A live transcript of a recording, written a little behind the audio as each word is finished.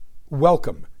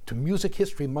Welcome to Music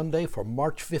History Monday for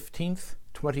March 15th,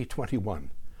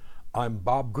 2021. I'm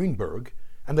Bob Greenberg,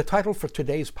 and the title for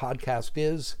today's podcast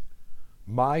is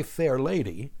My Fair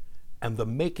Lady and the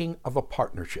Making of a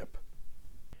Partnership.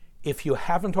 If you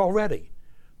haven't already,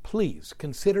 please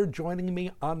consider joining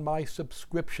me on my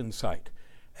subscription site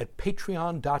at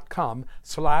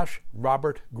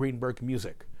patreon.com/Robert Greenberg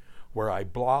Music, where I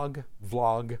blog,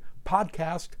 vlog,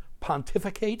 podcast,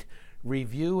 pontificate,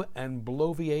 review, and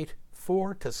bloviate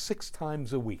 4 to 6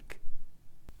 times a week.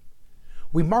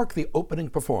 We mark the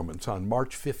opening performance on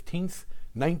March 15th,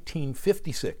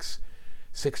 1956,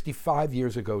 65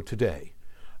 years ago today,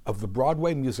 of the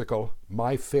Broadway musical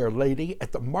My Fair Lady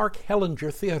at the Mark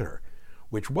Hellinger Theater,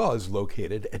 which was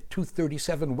located at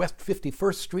 237 West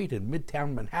 51st Street in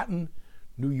Midtown Manhattan,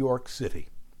 New York City.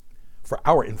 For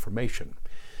our information,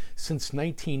 since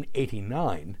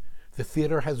 1989, the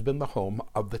theater has been the home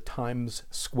of the Times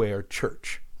Square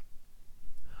Church.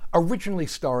 Originally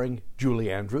starring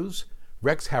Julie Andrews,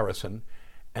 Rex Harrison,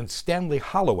 and Stanley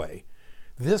Holloway,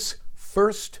 this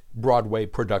first Broadway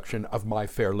production of My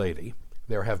Fair Lady,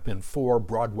 there have been 4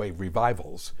 Broadway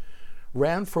revivals,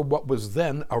 ran for what was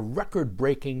then a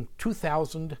record-breaking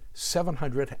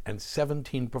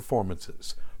 2,717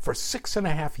 performances for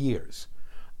 6.5 years,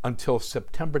 until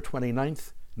September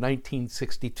 29th,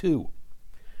 1962.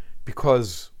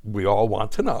 Because we all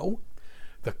want to know,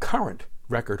 the current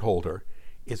record holder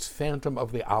is Phantom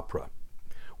of the Opera,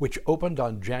 which opened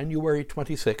on January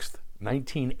 26,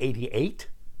 1988,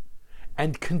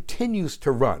 and continues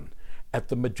to run at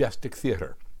the Majestic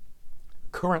Theater.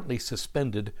 Currently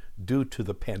suspended due to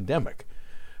the pandemic,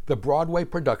 the Broadway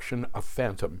production of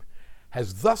Phantom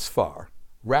has thus far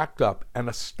racked up an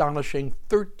astonishing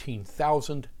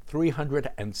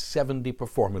 13,370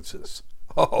 performances.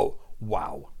 Oh,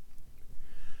 wow!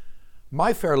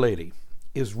 My Fair Lady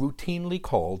is routinely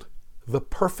called the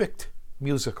perfect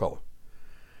musical.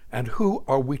 And who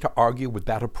are we to argue with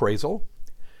that appraisal?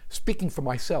 Speaking for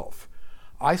myself,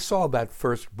 I saw that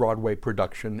first Broadway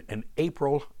production in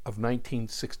April of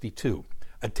 1962.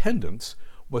 Attendance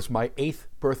was my 8th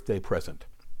birthday present.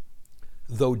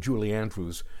 Though Julie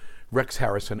Andrews, Rex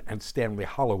Harrison, and Stanley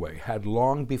Holloway had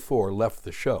long before left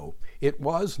the show, it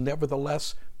was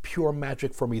nevertheless pure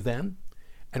magic for me then,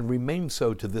 and remains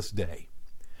so to this day.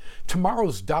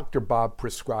 Tomorrow's Dr. Bob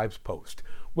Prescribes post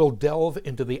will delve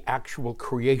into the actual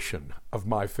creation of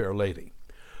My Fair Lady.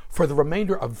 For the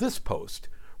remainder of this post,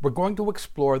 we're going to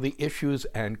explore the issues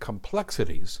and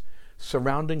complexities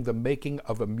surrounding the making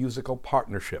of a musical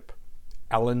partnership.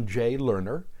 Alan J.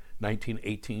 Lerner,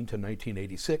 1918 to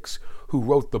 1986, who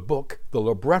wrote the book, the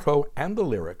libretto, and the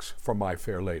lyrics for My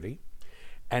Fair Lady,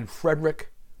 and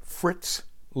Frederick Fritz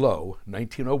Loewe,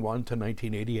 1901 to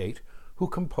 1988, who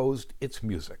composed its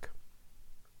music.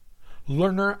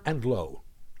 Lerner and Loewe,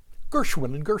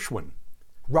 Gershwin and Gershwin,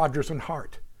 Rodgers and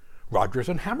Hart, Rodgers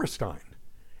and Hammerstein,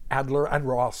 Adler and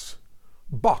Ross,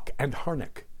 Bach and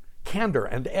Harnick, Kander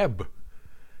and Ebb.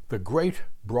 The great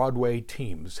Broadway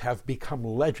teams have become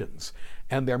legends,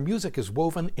 and their music is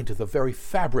woven into the very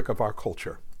fabric of our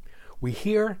culture. We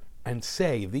hear and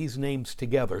say these names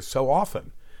together so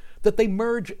often that they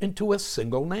merge into a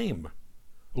single name,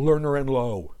 Lerner and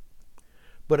Loewe.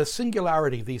 But a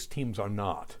singularity these teams are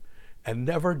not, and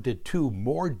never did 2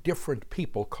 more different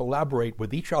people collaborate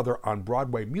with each other on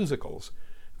Broadway musicals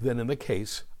than in the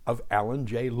case of Alan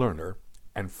J. Lerner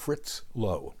and Fritz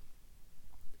Loewe.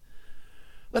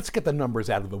 Let's get the numbers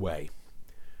out of the way.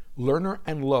 Lerner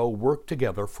and Loewe worked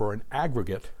together for an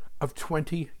aggregate of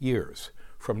 20 years,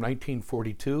 from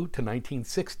 1942 to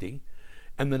 1960,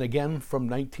 and then again from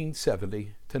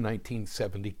 1970 to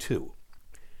 1972.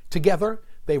 Together,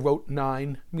 they wrote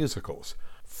 9 musicals,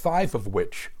 5 of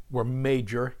which were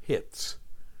major hits: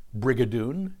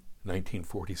 Brigadoon,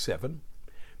 1947,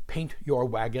 Paint Your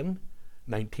Wagon,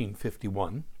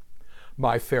 1951,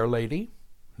 My Fair Lady,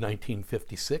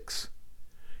 1956,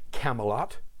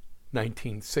 Camelot,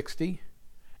 1960,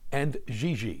 and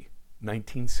Gigi,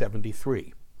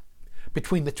 1973.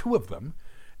 Between the 2 of them,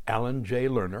 Alan J.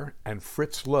 Lerner and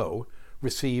Fritz Loewe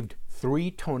received 3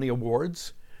 Tony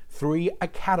Awards, 3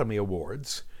 Academy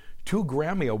Awards, 2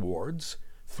 Grammy Awards,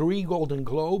 3 Golden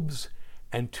Globes,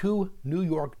 and 2 New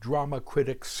York Drama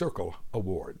Critics Circle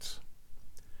Awards.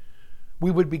 We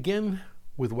would begin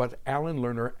with what Alan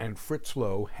Lerner and Fritz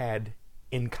Loewe had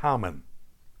in common.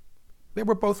 They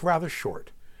were both rather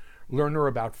short, Lerner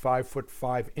about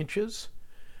 5'5"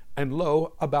 and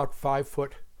Loewe about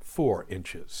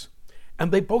 5'4".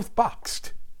 And they both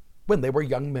boxed when they were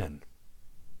young men.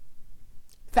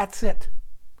 That's it.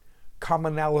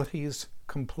 Commonalities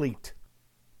complete.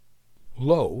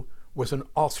 Loewe was an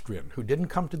Austrian who didn't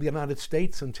come to the United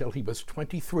States until he was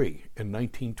 23 in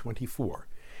 1924.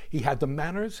 He had the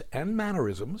manners and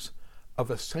mannerisms of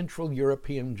a Central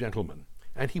European gentleman,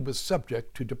 and he was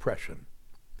subject to depression.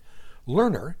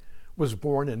 Lerner was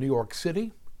born in New York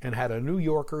City and had a New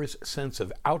Yorker's sense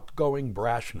of outgoing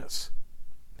brashness.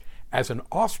 As an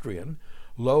Austrian,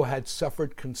 Lowe had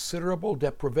suffered considerable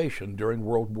deprivation during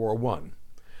World War I,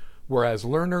 whereas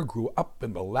Lerner grew up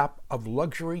in the lap of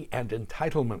luxury and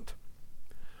entitlement.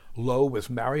 Lowe was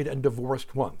married and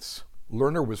divorced once.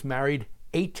 Lerner was married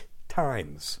 8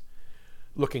 times.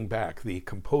 Looking back, the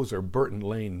composer Burton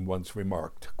Lane once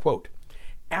remarked, quote,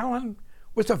 "Alan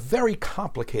was a very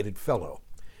complicated fellow.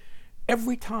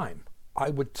 Every time I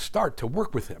would start to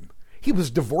work with him, he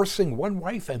was divorcing one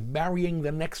wife and marrying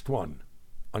the next one,"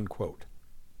 unquote.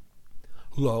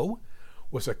 Lowe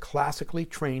was a classically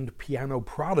trained piano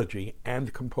prodigy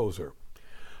and composer.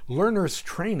 Lerner's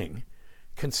training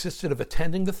consisted of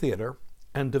attending the theater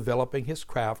and developing his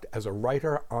craft as a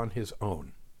writer on his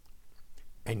own.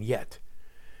 And yet,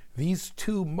 these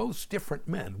two most different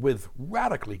men, with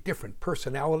radically different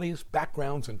personalities,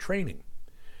 backgrounds, and training,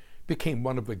 became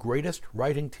one of the greatest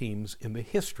writing teams in the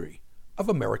history of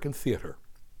American theater.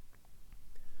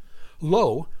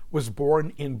 Lowe was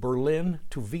born in Berlin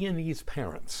to Viennese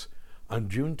parents on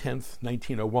June 10,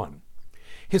 1901.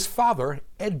 His father,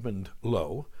 Edmund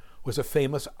Lowe, was a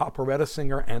famous operetta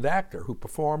singer and actor who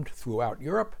performed throughout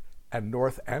Europe and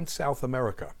North and South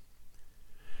America.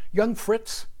 Young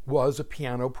Fritz was a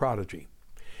piano prodigy.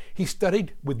 He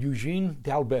studied with Eugene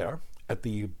d'Albert at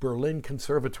the Berlin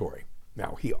Conservatory.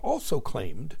 Now, he also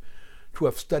claimed to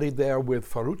have studied there with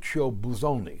Ferruccio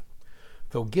Busoni,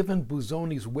 though given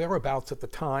Busoni's whereabouts at the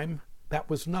time, that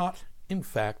was not, in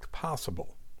fact,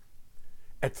 possible.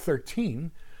 At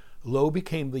 13, Lowe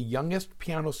became the youngest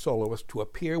piano soloist to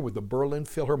appear with the Berlin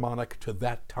Philharmonic to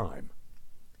that time.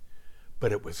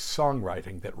 But it was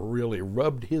songwriting that really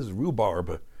rubbed his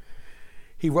rhubarb.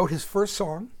 He wrote his first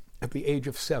song at the age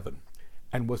of 7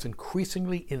 and was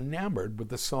increasingly enamored with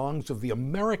the songs of the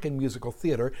American musical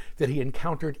theater that he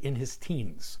encountered in his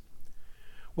teens.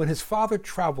 When his father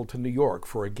traveled to New York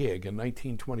for a gig in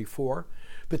 1924,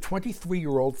 the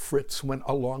 23-year-old Fritz went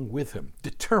along with him,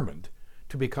 determined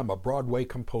to become a Broadway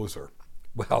composer.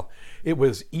 Well, it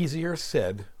was easier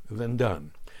said than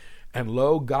done, and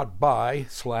Lowe got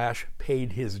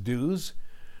by/paid his dues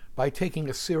by taking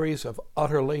a series of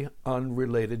utterly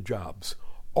unrelated jobs,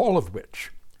 all of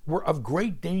which were of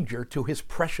great danger to his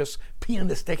precious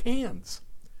pianistic hands.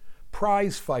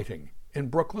 Prize fighting in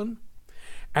Brooklyn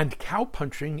and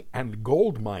cow-punching and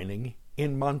gold mining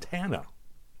in Montana.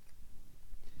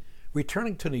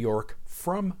 Returning to New York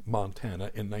from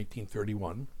Montana in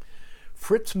 1931,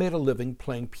 Fritz made a living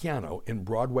playing piano in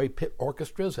Broadway pit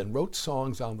orchestras and wrote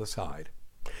songs on the side.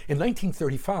 In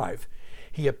 1935,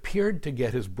 he appeared to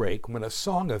get his break when a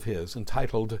song of his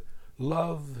entitled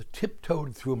 "Love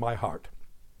Tiptoed Through My Heart,"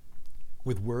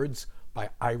 with words by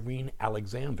Irene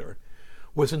Alexander,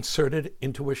 was inserted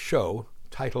into a show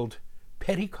titled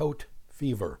Petticoat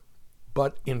Fever.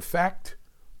 But in fact,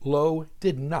 Lowe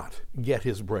did not get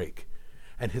his break,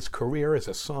 and his career as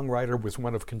a songwriter was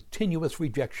one of continuous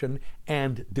rejection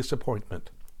and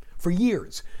disappointment. For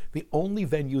years, the only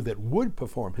venue that would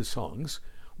perform his songs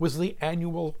was the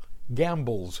annual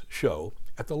Gambles show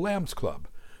at the Lambs Club,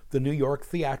 the New York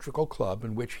theatrical club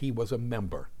in which he was a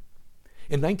member.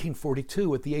 In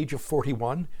 1942, at the age of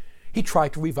 41, he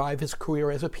tried to revive his career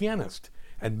as a pianist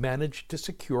and managed to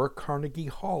secure Carnegie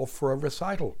Hall for a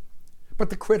recital.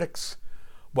 But the critics,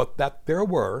 what that there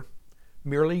were,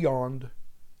 merely yawned,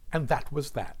 and that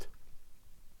was that.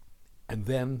 And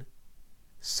then,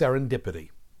 serendipity.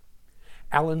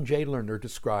 Alan J. Lerner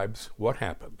describes what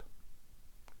happened.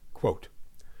 Quote,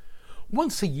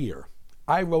 "Once a year,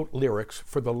 I wrote lyrics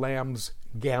for the Lambs'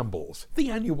 Gambles, the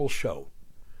annual show.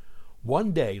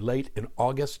 One day late in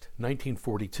August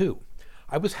 1942,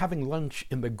 I was having lunch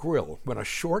in the grill when a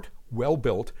short,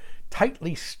 well-built,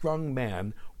 tightly strung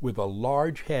man with a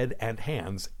large head and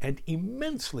hands and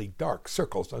immensely dark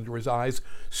circles under his eyes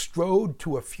strode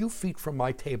to a few feet from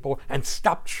my table and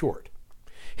stopped short.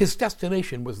 His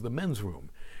destination was the men's room,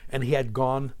 and he had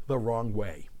gone the wrong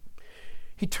way.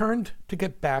 He turned to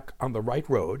get back on the right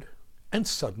road and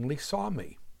suddenly saw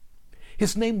me.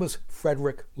 His name was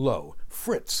Frederick Lowe,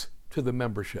 Fritz to the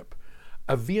membership,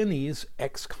 a Viennese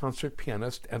ex-concert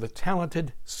pianist and a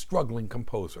talented, struggling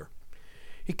composer.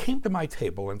 He came to my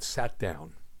table and sat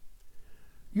down.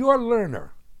 'You're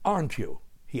Lerner, aren't you?'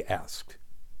 he asked.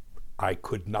 I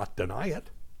could not deny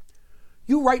it.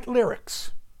 'You write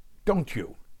lyrics, don't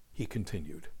you?' he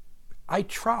continued. 'I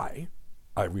try,'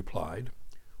 I replied.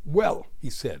 'Well,' he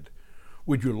said,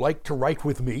 Would you like to write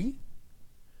with me?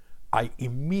 I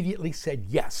immediately said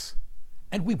yes,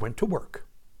 and we went to work."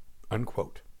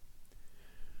 Unquote.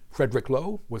 Frederick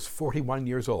Loewe was 41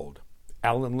 years old.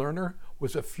 Alan Lerner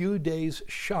was a few days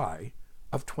shy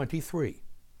of 23.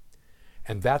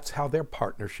 And that's how their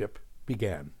partnership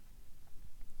began.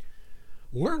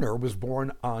 Lerner was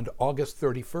born on August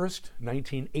 31st,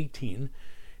 1918,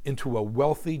 into a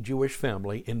wealthy Jewish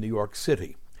family in New York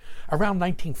City. Around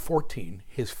 1914,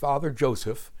 his father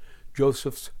Joseph,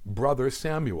 Joseph's brother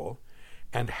Samuel,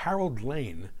 and Harold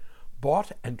Lane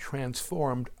bought and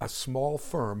transformed a small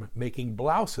firm making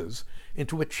blouses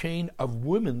into a chain of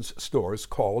women's stores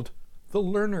called the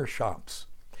Lerner Shops.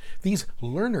 These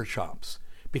Lerner Shops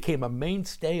became a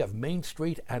mainstay of Main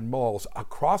Street and malls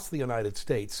across the United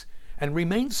States and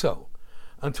remained so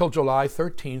until July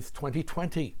 13th,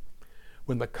 2020,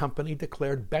 when the company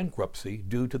declared bankruptcy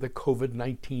due to the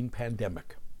COVID-19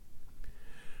 pandemic.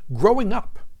 Growing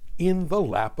up in the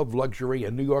lap of luxury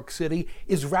in New York City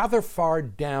is rather far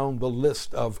down the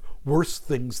list of worst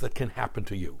things that can happen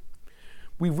to you.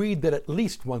 We read that at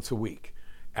least once a week,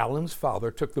 Alan's father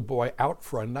took the boy out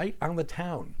for a night on the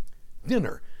town,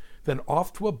 dinner, then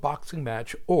off to a boxing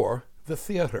match or the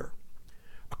theater.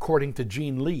 According to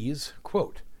Gene Lees,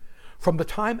 quote, "From the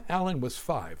time Alan was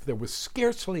 5, there was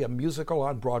scarcely a musical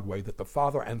on Broadway that the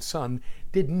father and son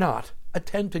did not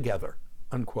attend together,"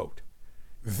 unquote.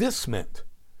 This meant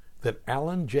that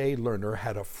Alan J. Lerner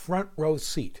had a front row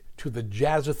seat to the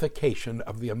jazzification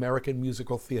of the American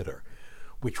musical theater,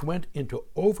 which went into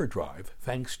overdrive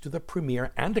thanks to the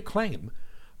premiere and acclaim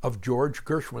of George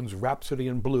Gershwin's Rhapsody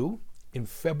in Blue in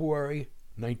February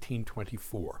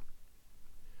 1924.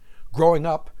 Growing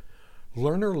up,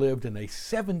 Lerner lived in a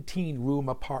 17-room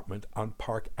apartment on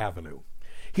Park Avenue.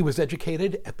 He was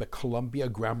educated at the Columbia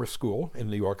Grammar School in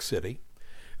New York City,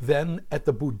 then at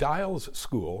the Boudials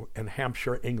School in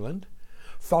Hampshire, England,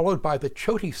 followed by the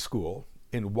Choate School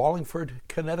in Wallingford,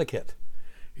 Connecticut.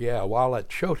 Yeah, while at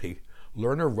Choate,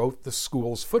 Lerner wrote the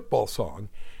school's football song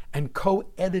and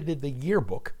co-edited the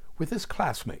yearbook with his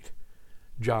classmate,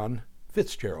 John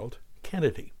Fitzgerald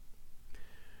Kennedy.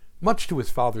 Much to his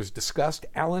father's disgust,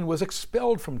 Alan was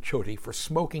expelled from Choate for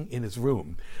smoking in his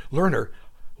room. Lerner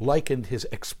likened his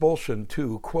expulsion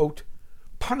to, quote,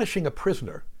 "punishing a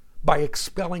prisoner by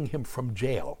expelling him from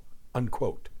jail,"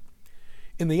 unquote.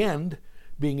 In the end,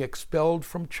 being expelled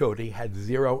from Choate had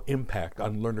zero impact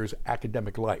on Lerner's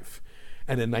academic life,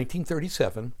 and in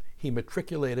 1937, he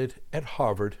matriculated at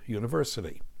Harvard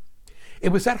University. It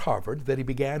was at Harvard that he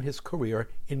began his career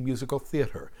in musical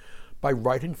theater by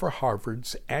writing for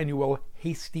Harvard's annual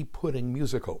Hasty Pudding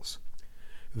musicals.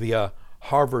 The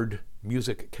Harvard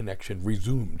music connection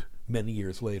resumed many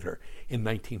years later in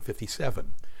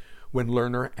 1957, when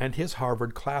Lerner and his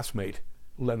Harvard classmate,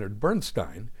 Leonard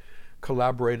Bernstein,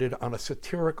 collaborated on a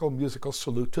satirical musical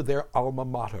salute to their alma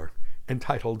mater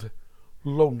entitled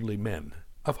Lonely Men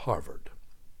of Harvard.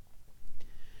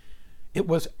 It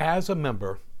was as a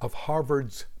member of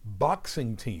Harvard's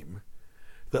boxing team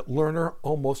that Lerner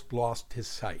almost lost his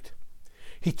sight.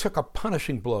 He took a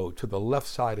punishing blow to the left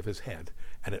side of his head,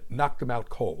 and it knocked him out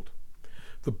cold.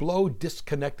 The blow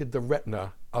disconnected the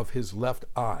retina of his left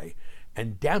eye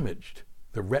and damaged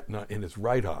the retina in his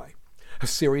right eye. A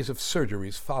series of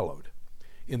surgeries followed.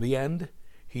 In the end,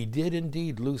 he did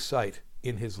indeed lose sight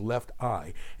in his left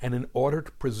eye, and in order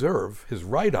to preserve his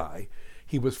right eye,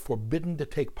 he was forbidden to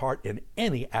take part in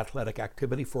any athletic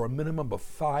activity for a minimum of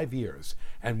 5 years,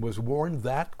 and was warned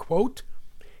that, quote,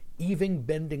 "even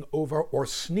bending over or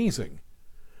sneezing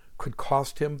could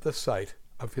cost him the sight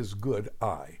of his good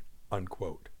eye,"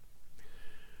 unquote.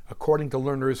 According to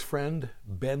Lerner's friend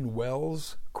Ben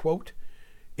Wells, quote,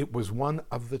 "it was one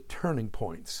of the turning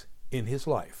points in his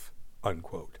life,"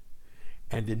 unquote.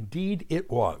 And indeed it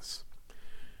was.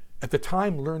 At the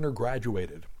time Lerner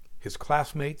graduated, his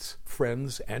classmates,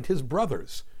 friends, and his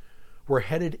brothers were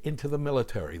headed into the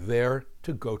military, there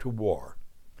to go to war.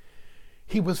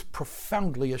 He was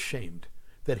profoundly ashamed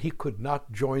that he could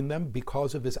not join them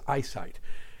because of his eyesight,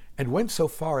 and went so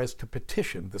far as to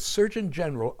petition the Surgeon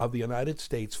General of the United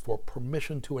States for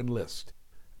permission to enlist.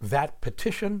 That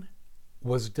petition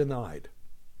was denied.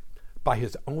 By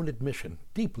his own admission,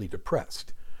 deeply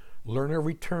depressed, Lerner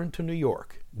returned to New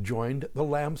York, joined the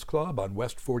Lambs Club on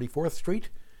West 44th Street,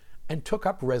 and took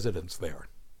up residence there.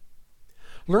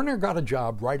 Lerner got a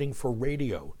job writing for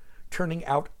radio, turning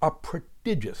out a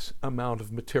prodigious amount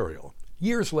of material.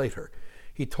 Years later,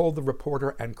 he told the reporter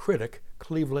and critic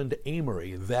Cleveland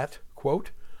Amory that,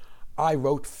 quote, "I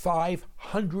wrote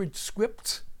 500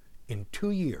 scripts in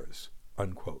 2 years,"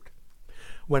 unquote.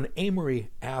 When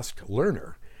Amory asked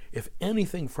Lerner if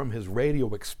anything from his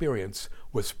radio experience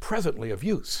was presently of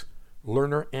use,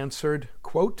 Lerner answered,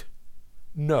 quote,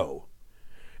 "No,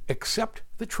 except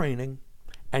the training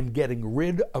and getting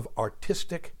rid of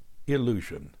artistic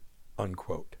illusion,"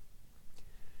 unquote.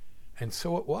 And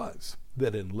so it was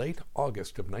that in late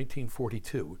August of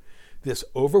 1942, this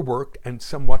overworked and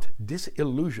somewhat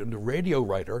disillusioned radio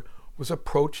writer was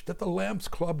approached at the Lambs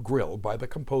Club Grill by the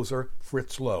composer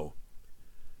Fritz Loewe.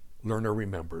 Lerner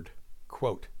remembered,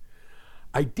 quote,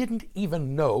 "I didn't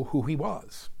even know who he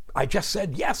was. I just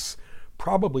said yes,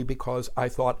 probably because I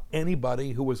thought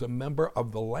anybody who was a member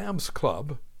of the Lambs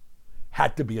Club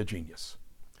had to be a genius.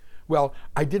 Well,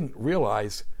 I didn't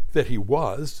realize that he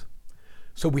was,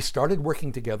 so we started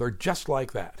working together just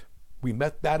like that. We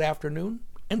met that afternoon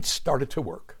and started to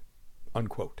work,"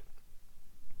 unquote.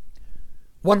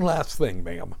 One last thing,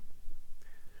 ma'am.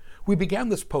 We began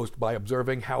this post by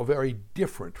observing how very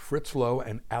different Fritz Loewe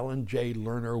and Alan J.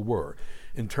 Lerner were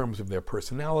in terms of their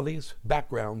personalities,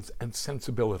 backgrounds, and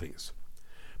sensibilities.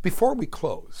 Before we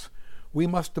close, we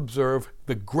must observe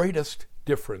the greatest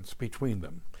difference between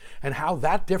them and how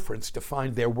that difference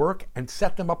defined their work and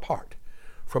set them apart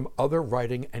from other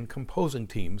writing and composing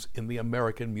teams in the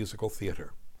American musical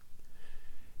theater.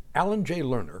 Alan J.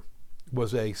 Lerner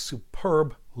was a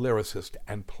superb lyricist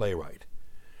and playwright.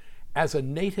 As a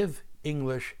native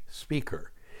English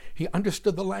speaker, he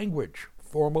understood the language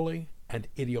formally and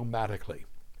idiomatically.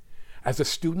 As a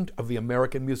student of the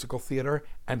American musical theater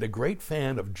and a great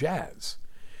fan of jazz,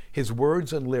 his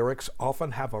words and lyrics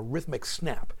often have a rhythmic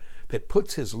snap that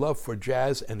puts his love for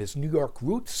jazz and his New York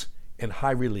roots in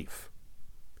high relief.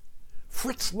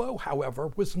 Fritz Loewe,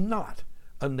 however, was not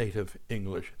a native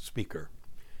English speaker.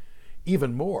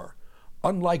 Even more,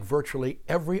 unlike virtually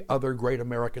every other great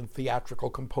American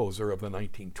theatrical composer of the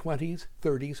 1920s,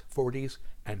 30s, 40s,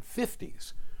 and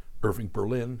 50s, Irving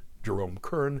Berlin, Jerome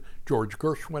Kern, George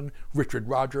Gershwin, Richard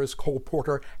Rodgers, Cole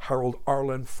Porter, Harold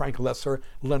Arlen, Frank Loesser,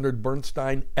 Leonard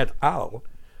Bernstein, et al.,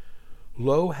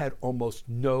 Loewe had almost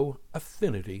no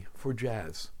affinity for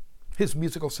jazz. His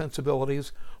musical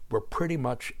sensibilities were pretty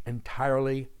much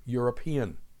entirely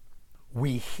European.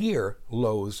 We hear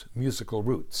Loewe's musical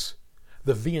roots,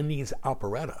 the Viennese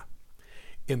operetta,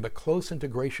 in the close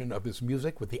integration of his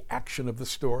music with the action of the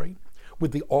story,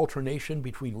 with the alternation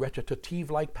between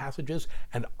recitative-like passages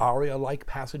and aria-like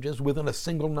passages within a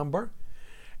single number,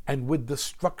 and with the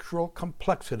structural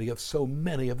complexity of so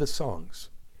many of his songs.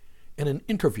 In an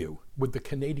interview with the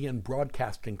Canadian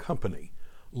Broadcasting Company,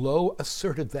 Loewe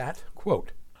asserted that,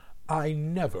 quote, "I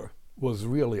never was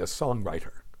really a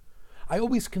songwriter. I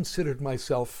always considered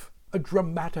myself a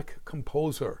dramatic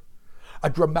composer. A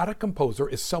dramatic composer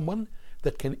is someone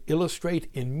that can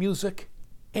illustrate in music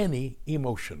any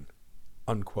emotion,"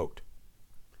 unquote.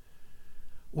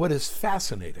 What is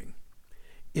fascinating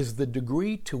is the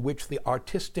degree to which the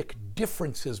artistic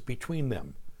differences between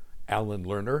them, Alan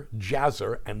Lerner,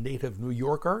 jazzer and native New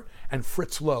Yorker, and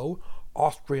Fritz Loewe,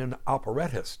 Austrian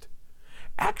operettist,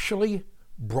 actually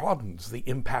broadens the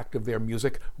impact of their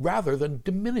music rather than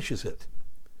diminishes it.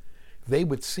 They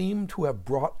would seem to have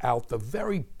brought out the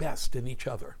very best in each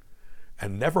other,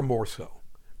 and never more so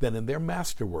than in their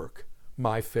masterwork,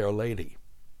 My Fair Lady.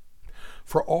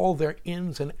 For all their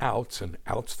ins and outs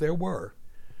there were,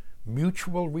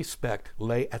 mutual respect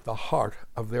lay at the heart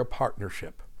of their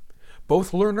partnership.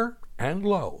 Both Lerner and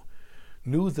Loewe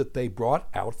knew that they brought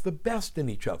out the best in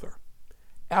each other.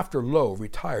 After Loewe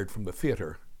retired from the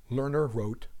theater, Lerner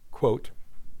wrote, quote,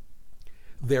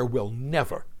 "There will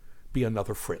never be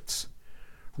another Fritz.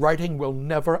 Writing will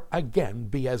never again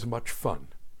be as much fun.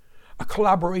 A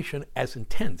collaboration as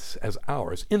intense as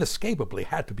ours inescapably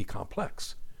had to be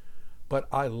complex. But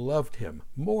I loved him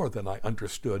more than I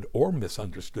understood or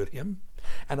misunderstood him,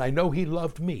 and I know he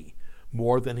loved me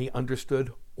more than he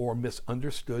understood or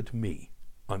misunderstood me,"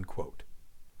 unquote.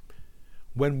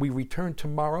 When we return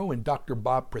tomorrow and Dr.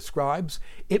 Bob Prescribes,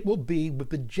 it will be with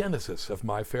the genesis of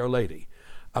My Fair Lady,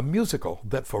 a musical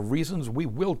that, for reasons we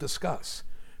will discuss,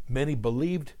 many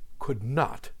believed could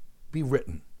not be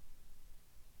written.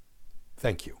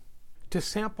 Thank you. To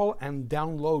sample and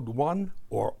download one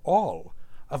or all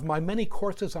of my many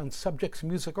courses on subjects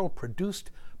musical produced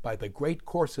by the Great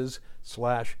Courses /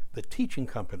 The Teaching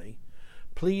Company,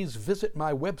 please visit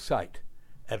my website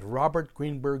at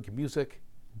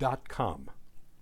robertgreenbergmusic.com.